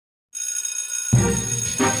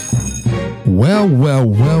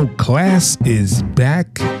Well, class is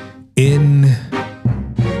back in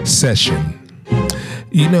session.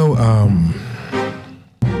 You know,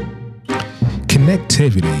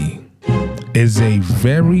 connectivity is a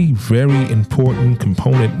very, very important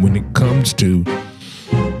component when it comes to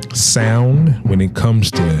sound, when it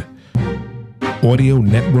comes to audio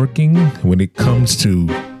networking, when it comes to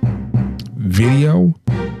video.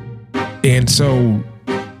 And so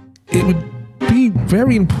it would be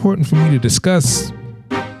very important for me to discuss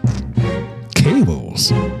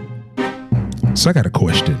cables. So I got a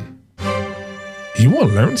question. You want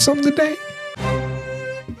to learn something today?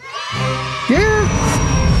 Yeah?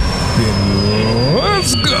 Then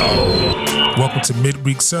let's go. Welcome to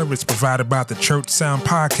Midweek Service provided by the Church Sound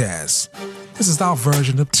Podcast. This is our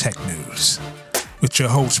version of tech news with your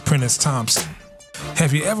host, Prentiss Thompson.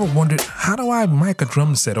 Have you ever wondered, how do I mic a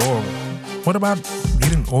drum set, or what about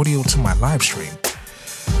getting audio to my live stream?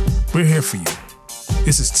 We're here for you.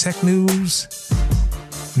 This is tech news,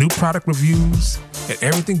 new product reviews, and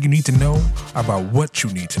everything you need to know about what you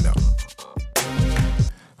need to know.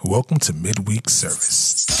 Welcome to Midweek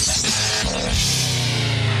Service.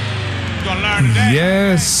 You gonna learn today?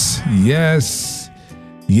 Yes.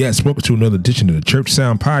 Welcome to another edition of the Church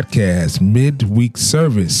Sound Podcast, Midweek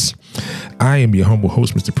Service. I am your humble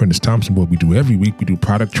host, Mr. Prentiss Thompson. What we do every week, we do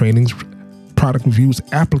product trainings, product reviews,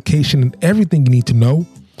 application, and everything you need to know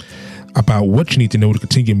about what you need to know to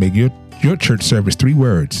continue to make your church service 3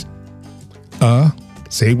 words.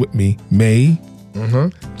 Say it with me,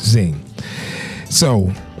 zing. So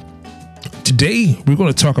today we're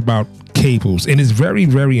going to talk about cables, and it's very,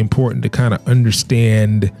 very important to kind of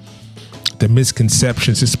understand the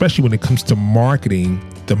misconceptions, especially when it comes to marketing,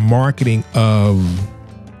 the marketing of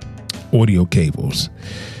audio cables.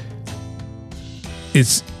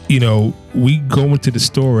 It's, we go into the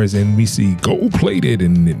stores and we see gold plated,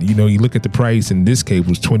 and you look at the price, and this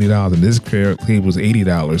cable is $20 and this cable is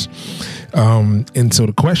 $80. And so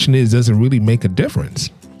the question is, does it really make a difference?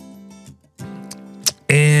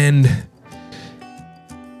 And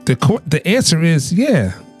the answer is,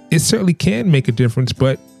 yeah, it certainly can make a difference,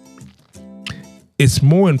 but it's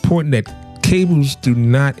more important that cables do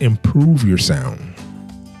not improve your sound,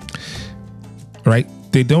 right?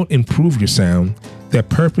 They don't improve your sound. Their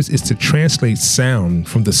purpose is to translate sound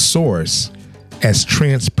from the source as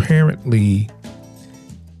transparently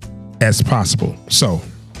as possible. So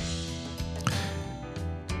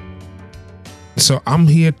I'm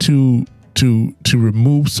here to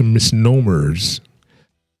remove some misnomers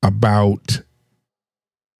about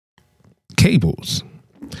cables.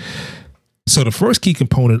 So the first key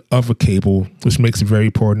component of a cable, which makes it very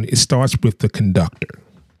important, it starts with the conductor.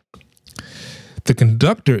 The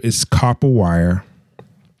conductor is copper wire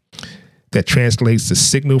that translates the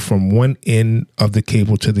signal from one end of the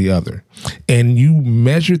cable to the other. And you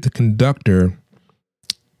measure the conductor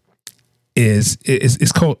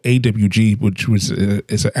it's called AWG, which is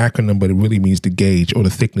an acronym, but it really means the gauge or the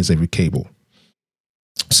thickness of your cable.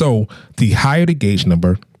 So the higher the gauge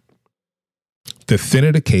number, the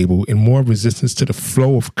thinner the cable and more resistance to the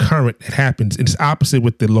flow of current that happens. And it's opposite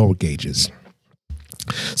with the lower gauges.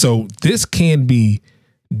 So this can be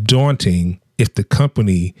daunting if the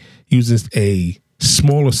company uses a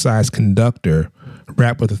smaller size conductor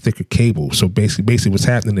wrapped with a thicker cable. So basically what's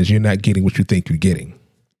happening is you're not getting what you think you're getting,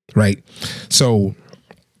 right? So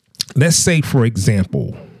let's say, for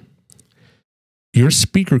example, your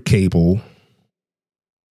speaker cable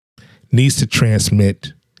needs to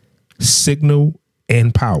transmit signal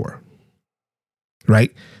and power,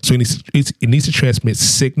 right? So it needs to transmit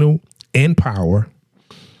signal and power.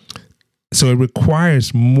 So it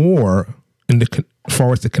requires more as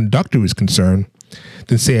far as the conductor is concerned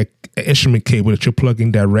than, say, an instrument cable that you're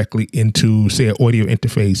plugging directly into, say, an audio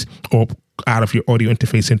interface, or out of your audio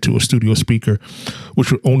interface into a studio speaker,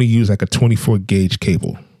 which would only use like a 24 gauge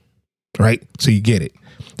cable, right? So you get it.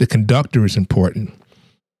 The conductor is important.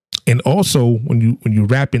 And also when you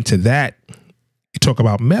wrap into that, you talk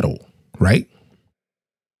about metal, right?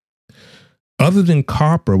 Other than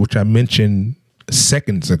copper, which I mentioned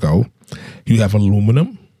seconds ago, you have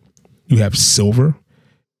aluminum, you have silver,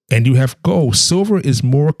 and you have gold. Silver is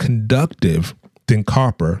more conductive than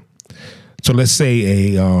copper. So let's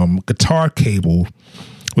say a guitar cable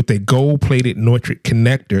with a gold-plated nitric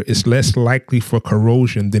connector is less likely for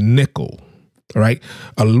corrosion than nickel, right?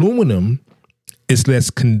 Aluminum is less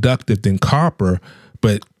conductive than copper,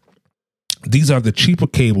 but these are the cheaper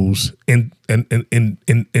cables in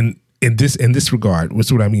this regard.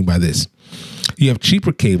 What's what I mean by this? You have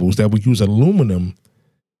cheaper cables that would use aluminum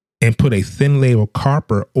and put a thin layer of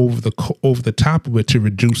copper over the top of it to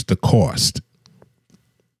reduce the cost.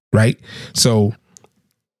 right? So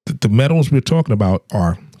the metals we're talking about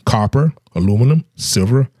are copper, aluminum,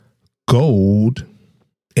 silver, gold,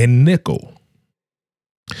 and nickel.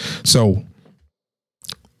 So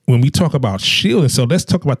when we talk about shielding, so let's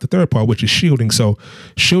talk about the third part, which is shielding. So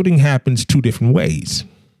shielding happens two different ways.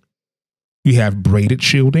 You have braided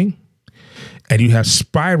shielding and you have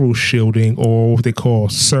spiral shielding, or what they call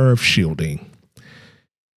serve shielding.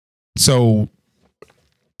 So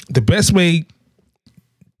the best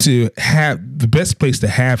place to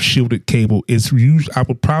have shielded cable is I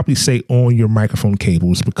would probably say on your microphone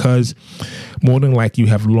cables, because more than likely you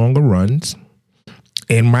have longer runs,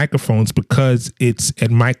 and microphones, because it's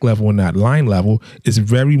at mic level and not line level, is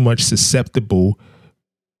very much susceptible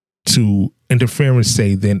to interference,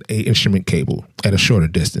 say, than a instrument cable at a shorter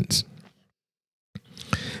distance.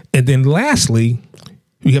 And then lastly,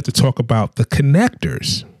 we have to talk about the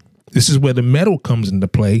connectors. This is where the metal comes into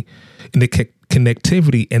play, in the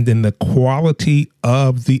connectivity, and then the quality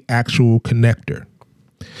of the actual connector.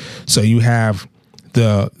 So you have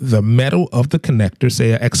the metal of the connector,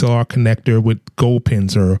 say an XLR connector with gold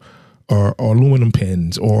pins or aluminum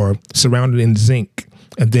pins, or surrounded in zinc,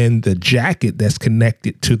 and then the jacket that's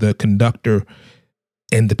connected to the conductor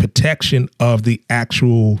and the protection of the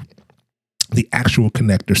actual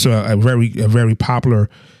connector. So a very popular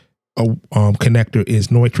connector is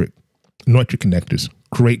Neutrik connectors.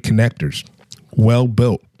 Great connectors, well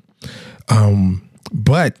built.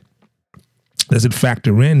 But does it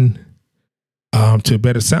factor in to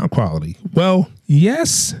better sound quality? Well,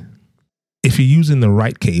 yes, if you're using the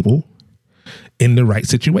right cable in the right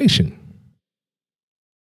situation.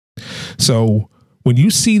 So when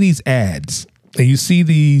you see these ads and you see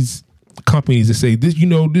these companies that say this,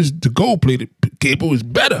 the gold plated cable is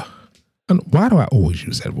better. And why do I always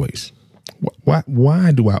use that voice?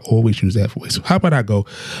 Why do I always use that voice? How about I go,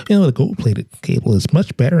 the gold plated cable is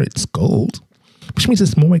much better. It's gold, which means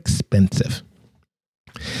it's more expensive.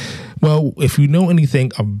 Well, if you know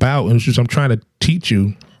anything about, and I'm trying to teach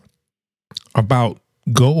you about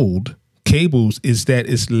gold cables, is that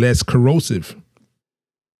it's less corrosive.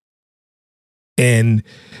 And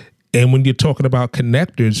when you're talking about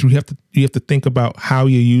connectors, you have to think about how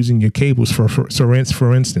you're using your cables. For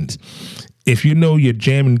instance, if you're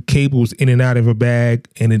jamming cables in and out of a bag,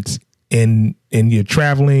 and it's and you're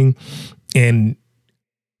traveling, and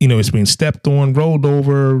it's being stepped on, rolled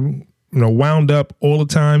over, wound up all the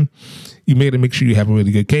time, you got to make sure you have a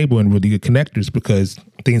really good cable and really good connectors, because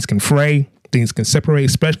things can fray, things can separate,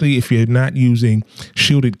 especially if you're not using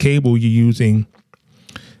shielded cable, you're using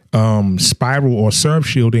spiral or serve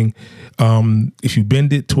shielding. If you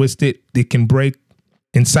bend it, twist it, it can break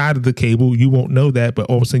inside of the cable. You won't know that, but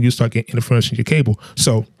all of a sudden you start getting interference in your cable.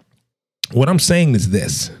 So what I'm saying is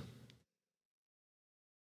this: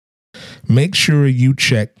 make sure you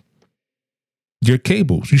check your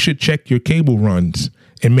cables. You should check your cable runs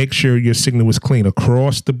and make sure your signal is clean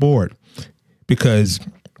across the board. Because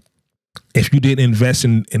if you did invest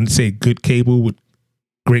in say, good cable with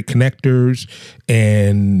great connectors,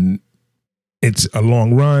 and it's a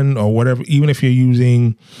long run or whatever, even if you're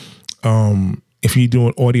using, if you're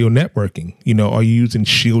doing audio networking, are you using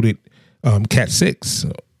shielded Cat 6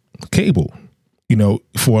 cable,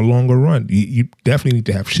 for a longer run, you definitely need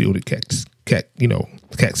to have shielded Cat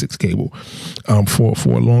 6 cable for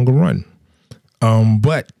a longer run.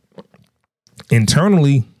 But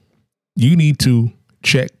internally, you need to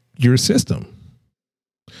check your system.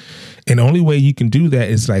 And the only way you can do that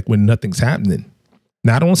is like when nothing's happening.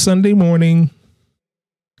 Not on Sunday morning,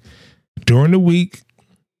 during the week.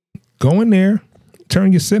 Go in there,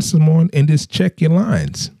 turn your system on, and just check your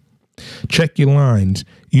lines. Check your lines.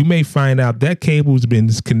 You may find out that cable's been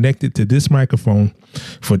connected to this microphone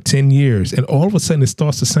for 10 years, and all of a sudden it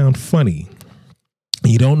starts to sound funny.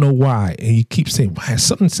 You don't know why, and you keep saying, "Why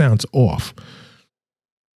something sounds off?"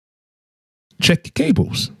 Check your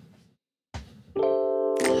cables.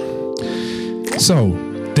 So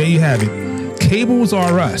there you have it. Cables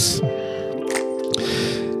are us.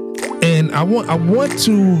 And I want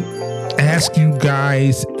to ask you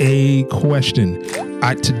guys a question.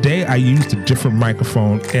 Today I used a different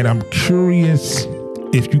microphone, and I'm curious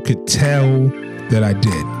if you could tell that I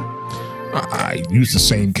did. I used the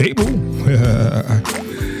same cable.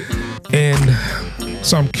 And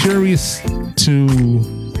so I'm curious to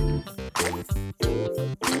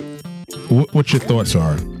what your thoughts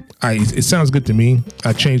are. It sounds good to me.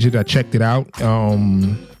 I changed it. I checked it out.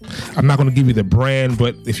 I'm not going to give you the brand,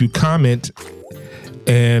 but if you comment,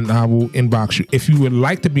 and I will inbox you. If you would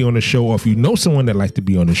like to be on the show, or if you know someone that'd like to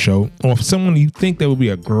be on the show, or if someone you think that would be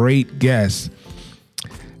a great guest,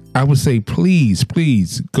 I would say, please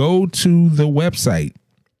go to the website,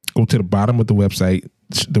 go to the bottom of the website.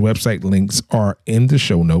 The website links are in the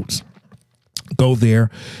show notes. Go there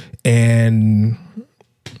and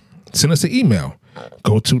send us an email.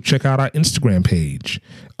 Go to check out our Instagram page.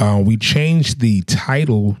 We changed the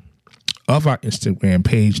title of our Instagram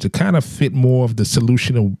page to kind of fit more of the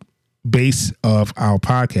solutional base of our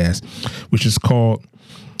podcast, which is called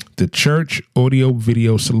the Church Audio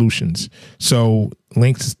Video Solutions. So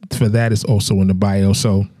links for that is also in the bio.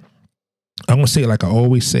 So I'm going to say it like I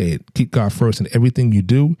always say it. Keep God first in everything you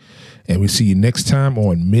do. And we'll see you next time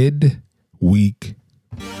on Midweek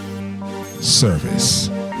Service.